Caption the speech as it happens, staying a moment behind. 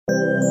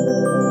Hey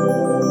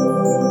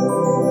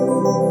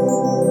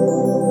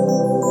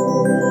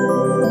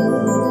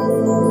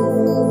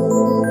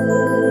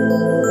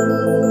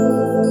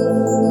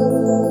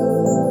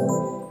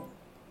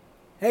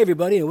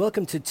everybody, and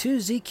welcome to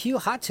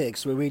 2ZQ Hot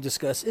Takes, where we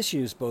discuss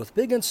issues both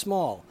big and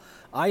small.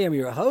 I am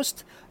your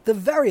host, the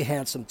very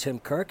handsome Tim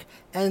Kirk,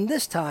 and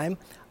this time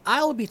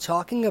I'll be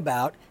talking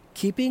about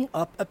keeping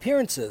up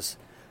appearances.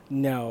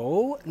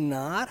 No,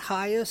 not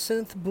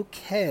Hyacinth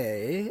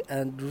Bouquet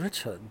and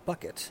Richard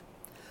Bucket.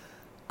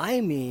 I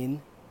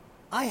mean,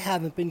 I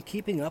haven't been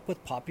keeping up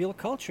with popular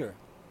culture.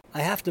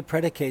 I have to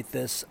predicate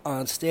this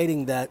on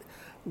stating that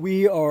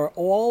we are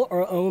all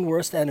our own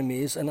worst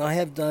enemies, and I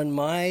have done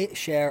my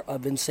share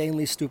of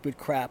insanely stupid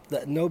crap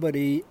that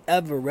nobody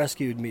ever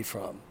rescued me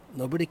from.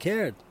 Nobody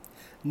cared.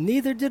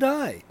 Neither did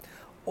I.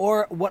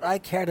 Or what I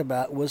cared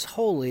about was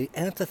wholly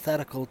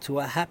antithetical to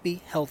a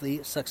happy,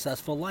 healthy,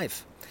 successful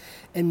life.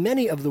 In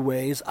many of the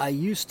ways I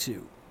used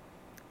to.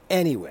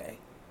 Anyway.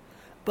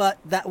 But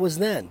that was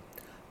then.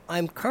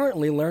 I'm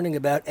currently learning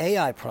about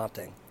AI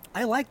prompting.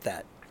 I like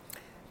that.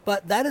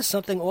 But that is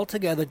something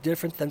altogether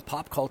different than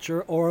pop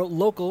culture or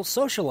local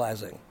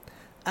socializing.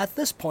 At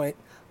this point,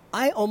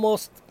 I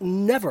almost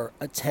never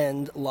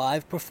attend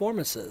live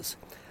performances.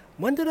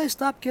 When did I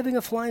stop giving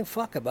a flying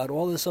fuck about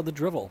all this other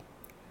drivel?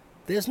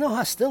 There's no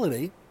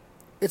hostility.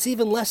 It's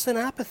even less than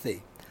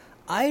apathy.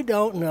 I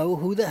don't know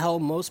who the hell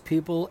most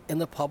people in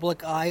the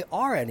public eye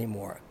are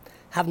anymore.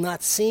 Have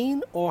not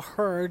seen or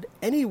heard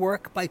any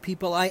work by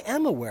people I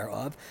am aware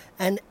of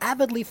and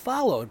avidly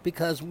followed,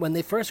 because when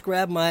they first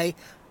grabbed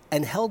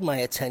and held my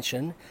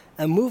attention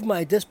and moved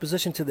my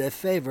disposition to their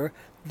favor,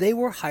 they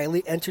were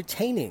highly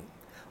entertaining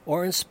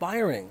or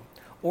inspiring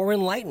or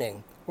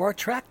enlightening or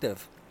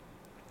attractive.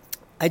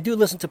 I do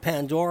listen to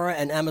Pandora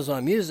and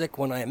Amazon Music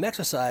when I am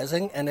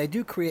exercising, and I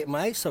do create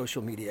my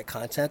social media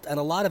content, and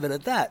a lot of it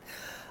at that.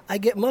 I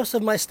get most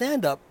of my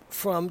stand-up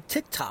from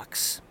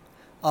TikToks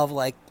of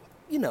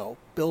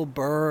Bill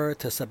Burr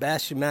to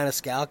Sebastian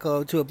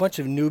Maniscalco to a bunch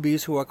of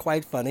newbies who are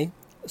quite funny,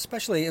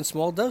 especially in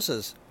small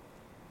doses.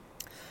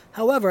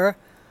 However,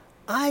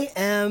 I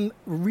am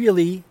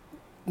really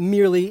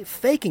merely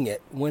faking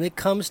it when it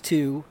comes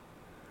to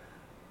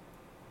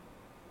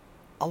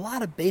a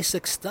lot of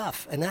basic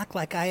stuff and act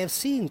like I have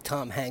seen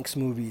Tom Hanks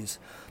movies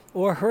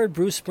or heard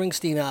Bruce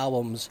Springsteen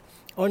albums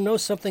or know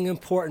something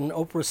important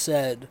Oprah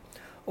said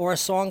or a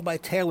song by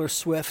Taylor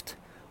Swift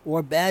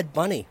or Bad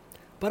Bunny.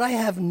 But I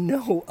have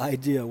no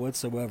idea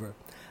whatsoever.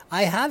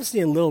 I have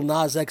seen Lil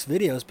Nas X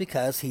videos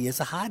because he is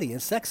a hottie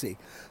and sexy.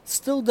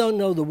 Still don't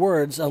know the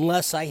words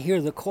unless I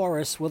hear the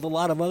chorus with a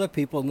lot of other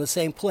people in the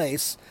same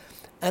place,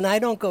 and I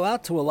don't go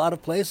out to a lot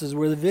of places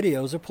where the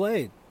videos are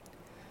played.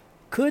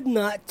 Could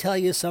not tell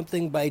you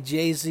something by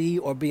Jay-Z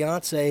or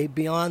Beyonce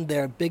beyond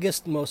their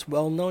biggest, most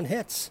well-known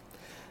hits.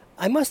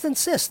 I must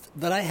insist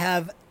that I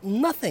have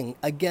nothing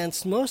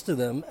against most of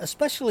them,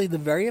 especially the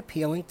very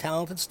appealing,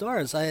 talented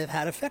stars I have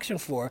had affection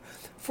for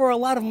a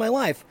lot of my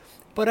life.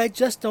 But I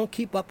just don't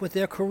keep up with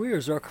their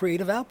careers or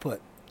creative output.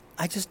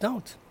 I just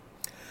don't.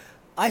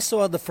 I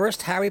saw the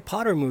first Harry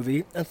Potter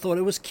movie and thought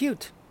it was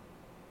cute.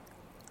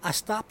 I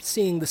stopped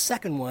seeing the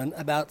second one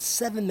about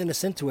 7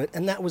 minutes into it,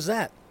 and that was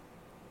that.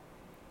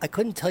 I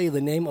couldn't tell you the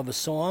name of a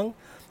song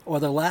or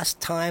the last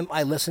time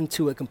I listened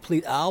to a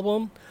complete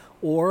album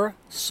or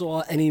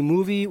saw any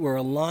movie where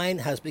a line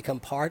has become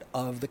part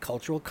of the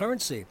cultural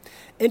currency,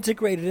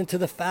 integrated into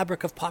the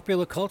fabric of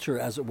popular culture,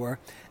 as it were.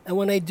 And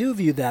when I do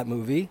view that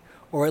movie,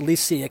 or at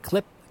least see a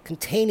clip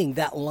containing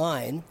that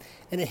line,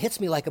 and it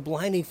hits me like a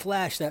blinding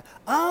flash that,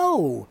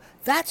 oh,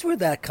 that's where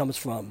that comes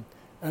from.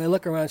 And I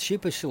look around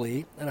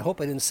sheepishly, and I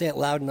hope I didn't say it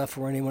loud enough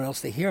for anyone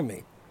else to hear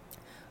me.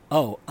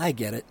 Oh, I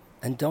get it.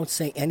 And don't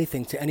say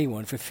anything to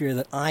anyone for fear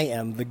that I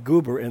am the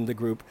goober in the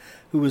group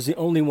who is the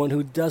only one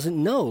who doesn't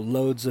know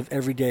loads of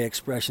everyday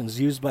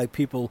expressions used by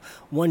people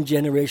one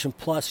generation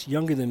plus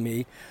younger than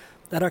me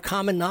that are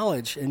common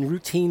knowledge and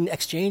routine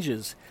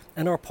exchanges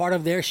and are part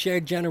of their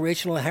shared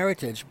generational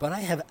heritage, but I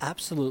have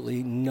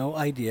absolutely no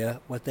idea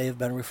what they have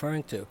been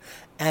referring to,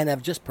 and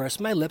have just pursed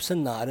my lips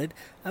and nodded,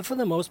 and for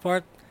the most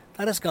part,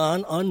 that has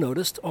gone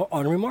unnoticed or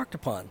unremarked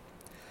upon.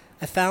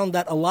 I found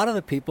that a lot of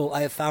the people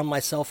I have found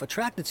myself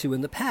attracted to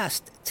in the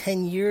past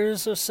 10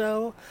 years or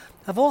so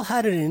have all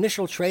had an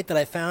initial trait that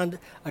I found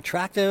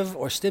attractive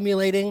or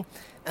stimulating,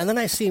 and then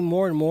I see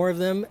more and more of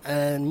them,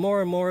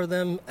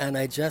 and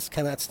I just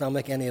cannot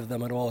stomach any of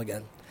them at all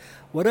again.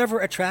 Whatever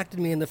attracted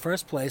me in the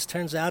first place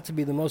turns out to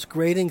be the most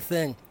grating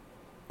thing,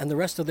 and the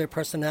rest of their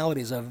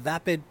personalities are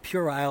vapid,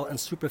 puerile, and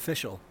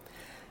superficial,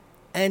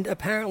 and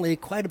apparently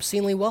quite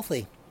obscenely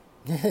wealthy.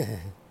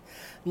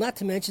 Not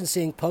to mention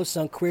seeing posts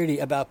on Queerty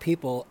about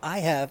people I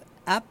have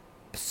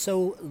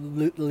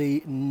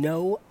absolutely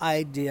no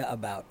idea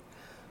about.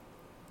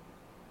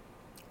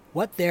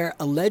 What their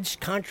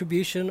alleged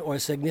contribution or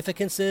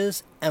significance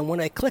is, and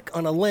when I click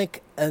on a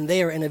link and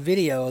they are in a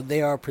video,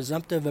 they are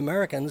presumptive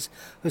Americans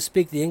who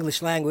speak the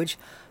English language.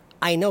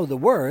 I know the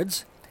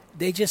words.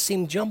 They just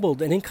seem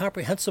jumbled and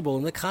incomprehensible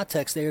in the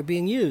context they are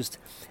being used,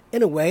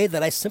 in a way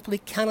that I simply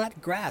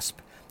cannot grasp.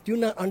 do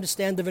not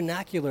understand the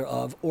vernacular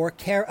of or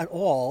care at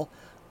all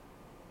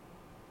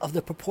of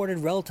the purported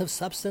relative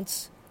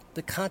substance,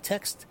 the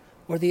context,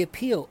 or the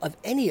appeal of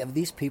any of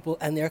these people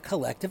and their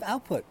collective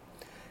output.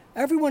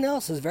 Everyone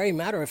else is very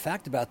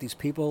matter-of-fact about these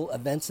people,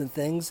 events, and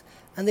things,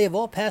 and they have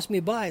all passed me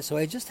by, so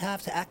I just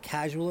have to act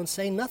casual and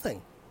say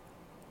nothing.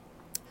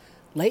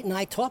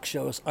 Late-night talk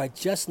shows are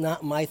just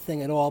not my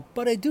thing at all,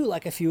 but I do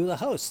like a few of the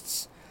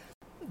hosts.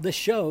 The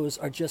shows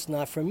are just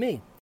not for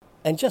me.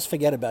 And just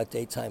forget about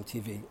daytime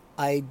TV.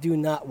 I do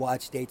not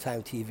watch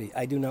daytime TV.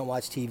 I do not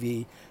watch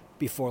TV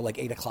before like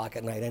 8 o'clock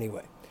at night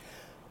anyway.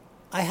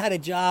 I had a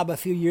job a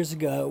few years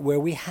ago where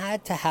we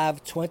had to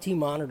have 20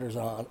 monitors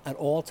on at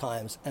all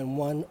times, and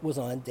one was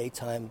on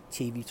daytime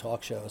TV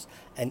talk shows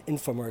and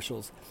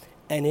infomercials,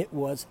 and it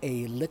was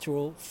a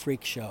literal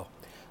freak show,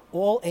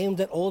 all aimed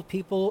at old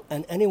people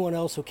and anyone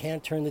else who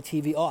can't turn the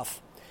TV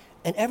off.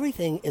 And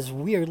everything is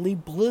weirdly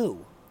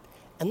blue.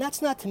 And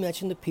that's not to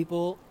mention the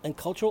people and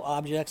cultural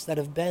objects that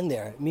have been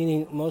there,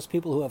 meaning most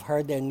people who have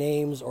heard their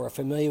names or are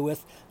familiar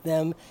with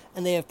them,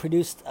 and they have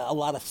produced a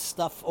lot of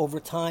stuff over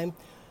time,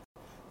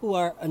 who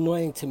are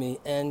annoying to me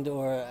and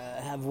or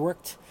have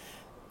worked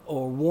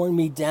or worn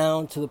me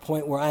down to the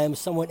point where I am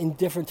somewhat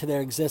indifferent to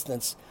their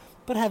existence,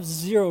 but have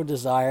zero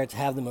desire to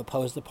have them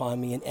imposed upon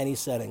me in any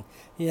setting.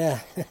 Yeah,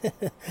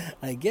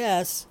 I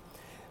guess,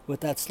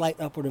 with that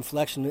slight upward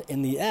inflection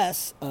in the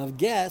S of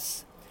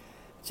guess,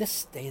 just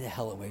stay the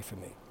hell away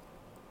from me.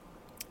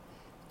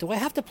 Do I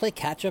have to play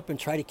catch-up and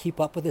try to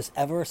keep up with this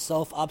ever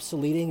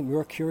self-obsoleting,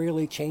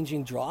 mercurially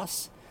changing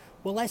dross?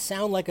 Will I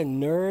sound like a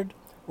nerd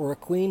or a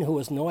queen who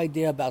has no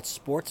idea about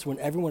sports when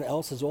everyone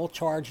else is all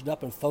charged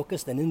up and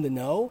focused and in the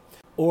know?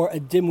 Or a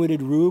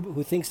dim-witted rube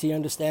who thinks he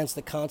understands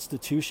the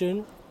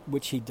Constitution,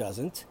 which he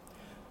doesn't?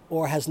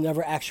 Or has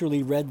never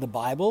actually read the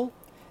Bible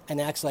and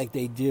acts like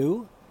they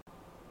do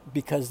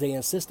because they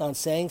insist on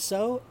saying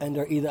so and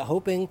are either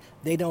hoping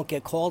they don't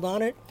get called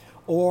on it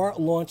or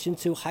launch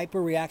into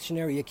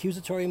hyper-reactionary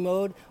accusatory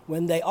mode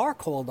when they are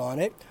called on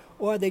it,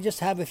 or they just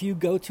have a few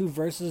go-to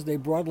verses they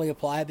broadly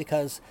apply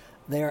because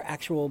they are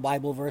actual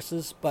Bible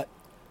verses, but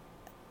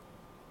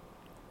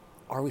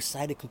are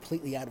recited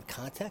completely out of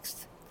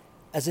context,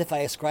 as if I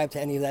ascribe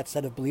to any of that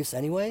set of beliefs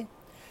anyway.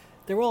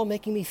 They're all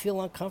making me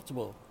feel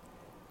uncomfortable.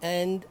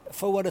 And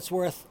for what it's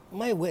worth,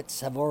 my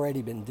wits have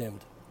already been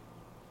dimmed.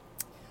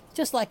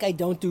 Just like I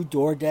don't do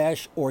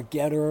DoorDash or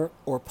Getter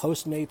or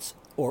Postmates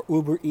or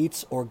Uber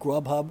Eats or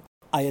Grubhub.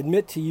 I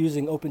admit to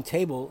using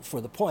OpenTable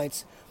for the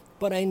points,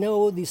 but I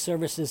know these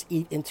services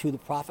eat into the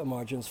profit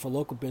margins for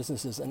local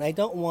businesses, and I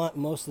don't want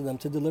most of them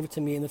to deliver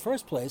to me in the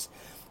first place.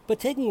 But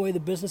taking away the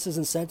business's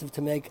incentive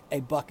to make a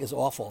buck is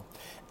awful,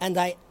 and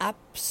I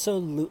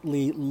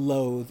absolutely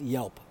loathe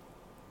Yelp.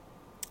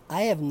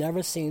 I have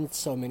never seen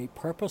so many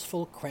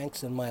purposeful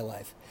cranks in my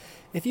life.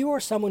 If you are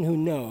someone who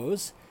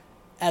knows,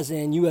 as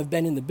in you have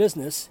been in the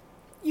business,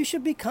 you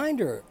should be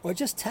kinder, or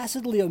just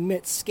tacitly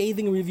omit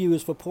scathing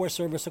reviews for poor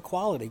service or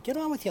quality. Get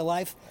on with your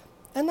life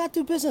and not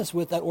do business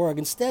with that org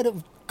instead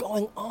of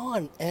going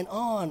on and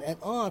on and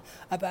on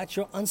about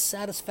your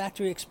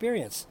unsatisfactory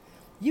experience.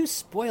 You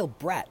spoiled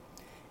brat.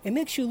 It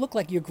makes you look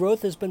like your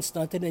growth has been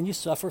stunted and you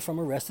suffer from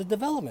arrested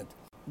development.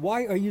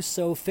 Why are you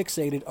so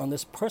fixated on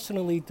this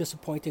personally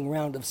disappointing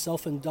round of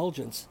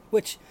self-indulgence,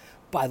 which,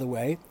 by the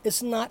way,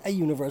 is not a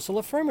universal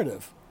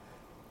affirmative?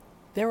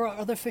 There are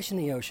other fish in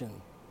the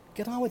ocean.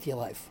 Get on with your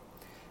life.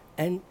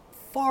 And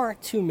far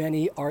too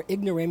many are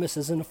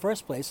ignoramuses in the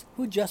first place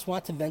who just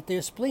want to vent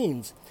their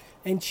spleens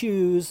and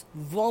choose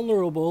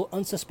vulnerable,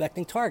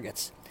 unsuspecting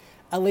targets.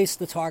 At least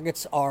the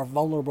targets are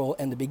vulnerable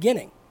in the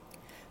beginning.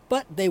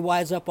 But they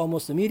wise up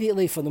almost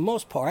immediately for the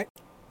most part,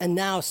 and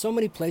now so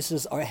many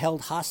places are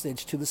held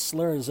hostage to the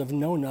slurs of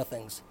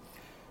know-nothings.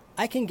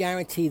 I can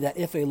guarantee that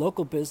if a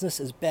local business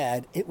is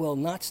bad, it will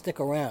not stick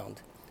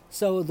around.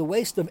 So the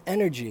waste of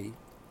energy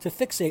to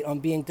fixate on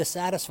being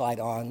dissatisfied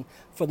on,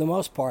 for the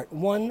most part,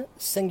 one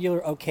singular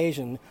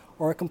occasion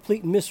or a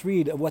complete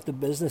misread of what the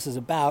business is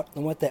about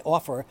and what they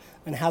offer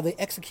and how they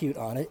execute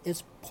on it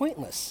is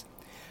pointless.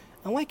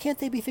 And why can't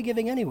they be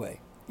forgiving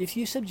anyway? If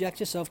you subject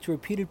yourself to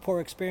repeated poor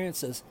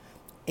experiences,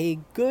 a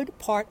good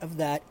part of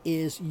that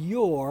is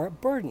your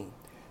burden.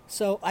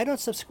 So I don't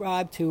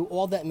subscribe to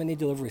all that many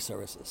delivery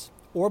services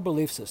or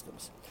belief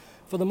systems.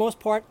 For the most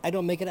part, I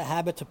don't make it a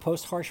habit to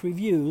post harsh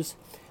reviews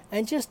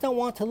and just don't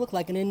want to look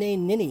like an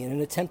inane ninny in an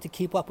attempt to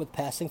keep up with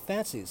passing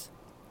fancies.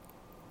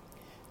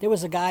 There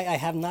was a guy I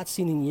have not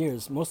seen in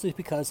years, mostly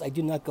because I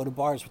do not go to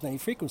bars with any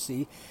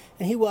frequency,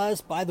 and he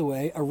was, by the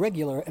way, a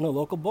regular in a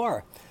local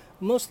bar,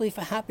 mostly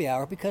for happy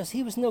hour because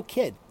he was no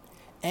kid,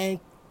 and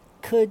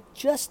could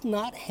just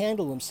not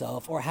handle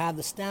himself or have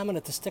the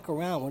stamina to stick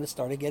around when it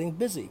started getting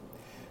busy.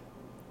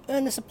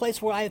 And it's a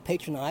place where I have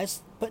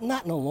patronized, but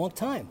not in a long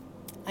time.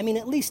 I mean,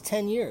 at least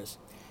 10 years.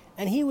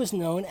 And he was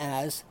known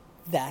as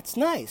That's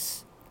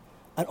Nice.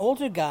 An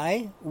older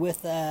guy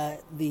with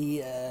let's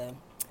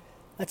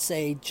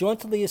say,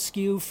 jauntily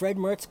askew Fred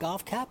Mertz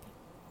golf cap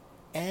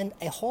and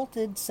a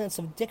halted sense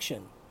of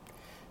diction.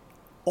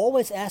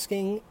 Always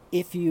asking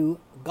if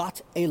you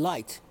got a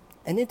light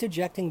and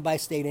interjecting by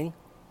stating,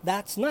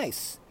 "That's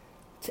nice,"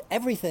 to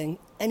everything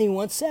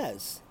anyone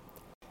says,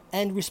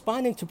 and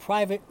responding to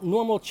private,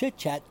 normal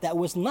chit-chat that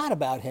was not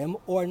about him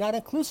or not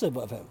inclusive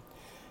of him,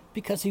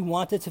 because he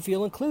wanted to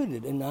feel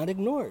included and not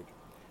ignored.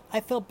 I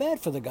felt bad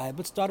for the guy,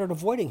 but started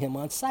avoiding him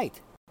on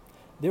sight.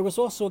 There was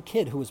also a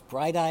kid who was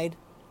bright-eyed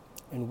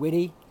and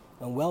witty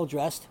and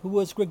well-dressed, who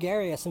was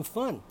gregarious and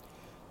fun,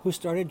 who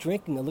started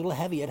drinking a little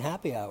heavy at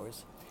happy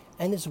hours,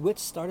 and his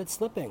wits started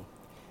slipping,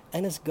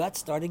 and his guts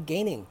started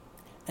gaining,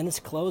 and his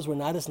clothes were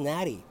not as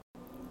natty,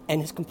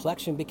 and his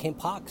complexion became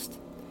poxed,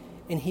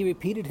 and he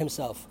repeated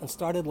himself and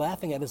started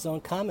laughing at his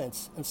own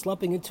comments and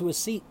slumping into a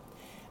seat,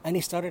 and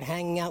he started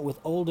hanging out with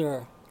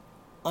older,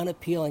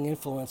 unappealing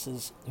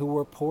influences who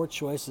were poor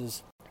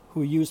choices,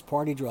 who used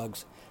party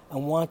drugs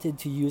and wanted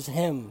to use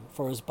him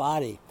for his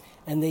body,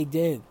 and they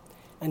did,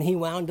 and he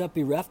wound up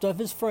bereft of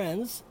his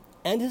friends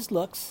and his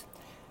looks,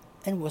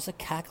 and was a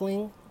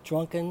cackling,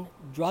 drunken,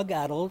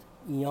 drug-addled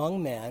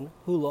young man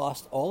who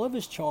lost all of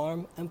his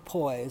charm and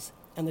poise,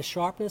 and the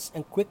sharpness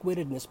and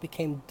quick-wittedness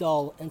became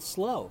dull and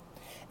slow,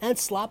 and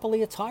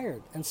sloppily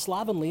attired and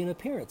slovenly in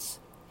appearance.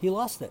 He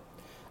lost it.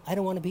 I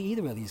don't want to be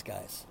either of these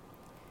guys.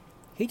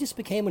 He just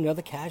became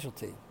another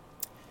casualty.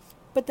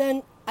 But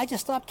then I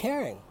just stopped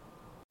caring.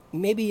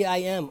 Maybe I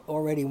am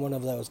already one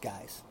of those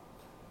guys.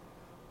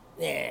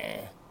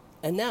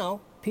 And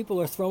now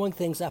people are throwing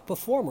things at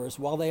performers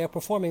while they are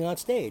performing on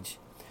stage.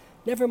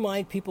 Never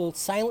mind people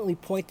silently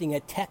pointing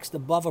at text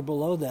above or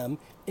below them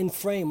in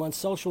frame on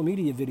social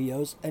media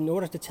videos in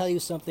order to tell you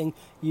something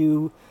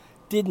you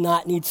did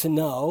not need to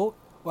know,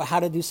 or how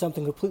to do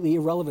something completely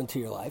irrelevant to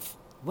your life.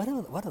 What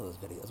are those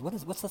videos?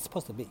 What's that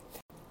supposed to be?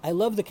 I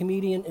love the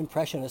comedian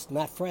impressionist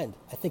Matt Friend.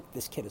 I think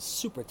this kid is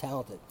super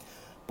talented,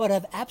 but I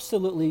have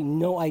absolutely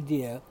no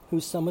idea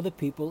who some of the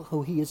people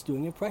who he is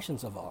doing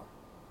impressions of are.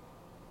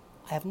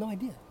 I have no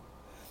idea.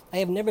 I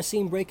have never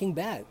seen Breaking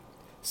Bad,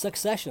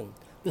 Succession,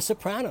 The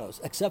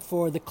Sopranos, except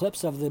for the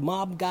clips of the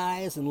mob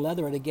guys in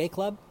leather at a gay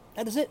club.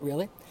 That is it,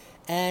 really.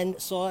 And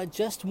saw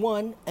just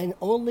one and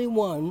only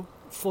one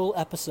full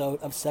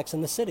episode of Sex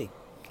and the City.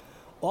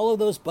 All of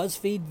those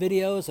BuzzFeed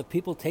videos of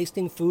people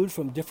tasting food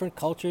from different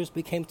cultures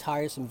became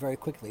tiresome very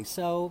quickly,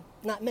 so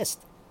not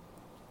missed.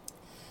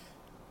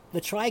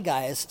 The Try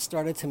Guys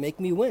started to make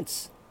me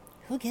wince.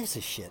 Who gives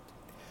a shit?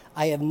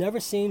 I have never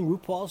seen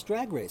RuPaul's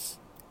Drag Race.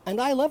 And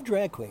I love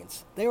drag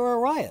queens. They are a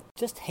riot.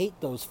 Just hate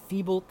those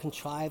feeble,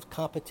 contrived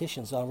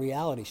competitions on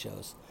reality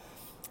shows.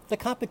 The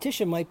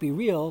competition might be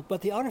real,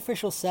 but the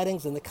artificial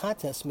settings and the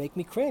contests make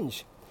me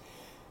cringe.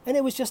 And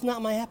it was just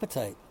not my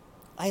appetite.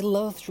 I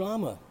loathe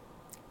drama.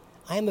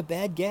 I am a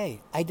bad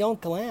gay. I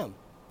don't glam.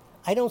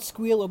 I don't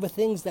squeal over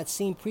things that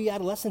seem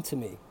pre-adolescent to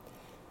me.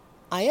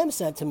 I am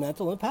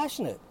sentimental and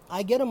passionate.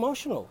 I get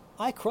emotional.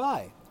 I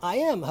cry. I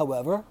am,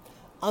 however,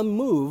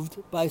 unmoved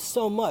by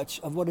so much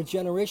of what a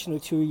generation or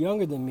two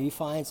younger than me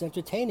finds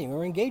entertaining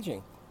or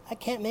engaging. I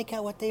can't make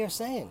out what they are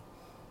saying.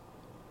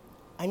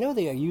 I know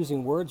they are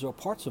using words or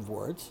parts of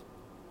words.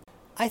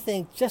 I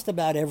think just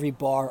about every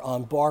bar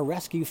on Bar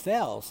Rescue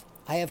fails.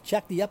 I have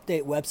checked the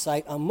update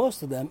website on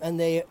most of them, and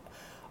they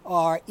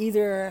are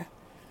either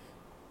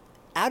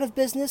out of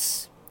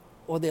business,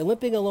 or they're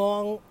limping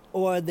along,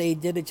 or they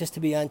did it just to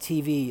be on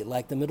TV,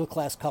 like the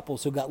middle-class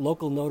couples who got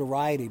local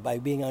notoriety by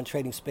being on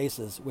Trading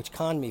Spaces, which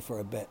conned me for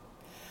a bit.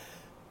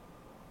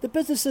 The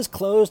businesses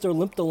closed or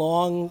limped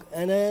along,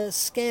 and a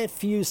scant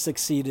few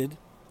succeeded.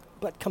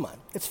 But come on,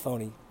 it's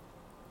phony.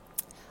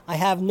 I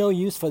have no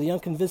use for the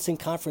unconvincing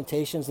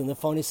confrontations and the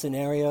phony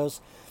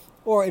scenarios,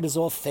 or it is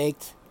all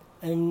faked.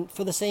 And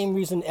for the same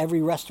reason,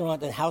 every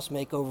restaurant and house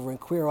makeover and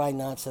Queer Eye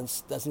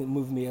nonsense doesn't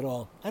move me at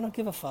all. I don't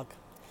give a fuck.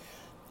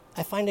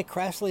 I find it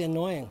crassly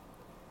annoying.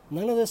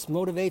 None of this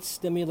motivates,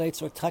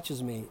 stimulates, or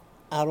touches me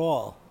at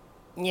all.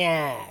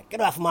 Yeah,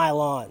 get off my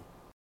lawn.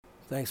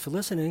 Thanks for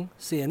listening.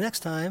 See you next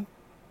time.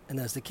 And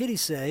as the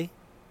kiddies say,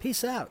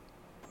 peace out.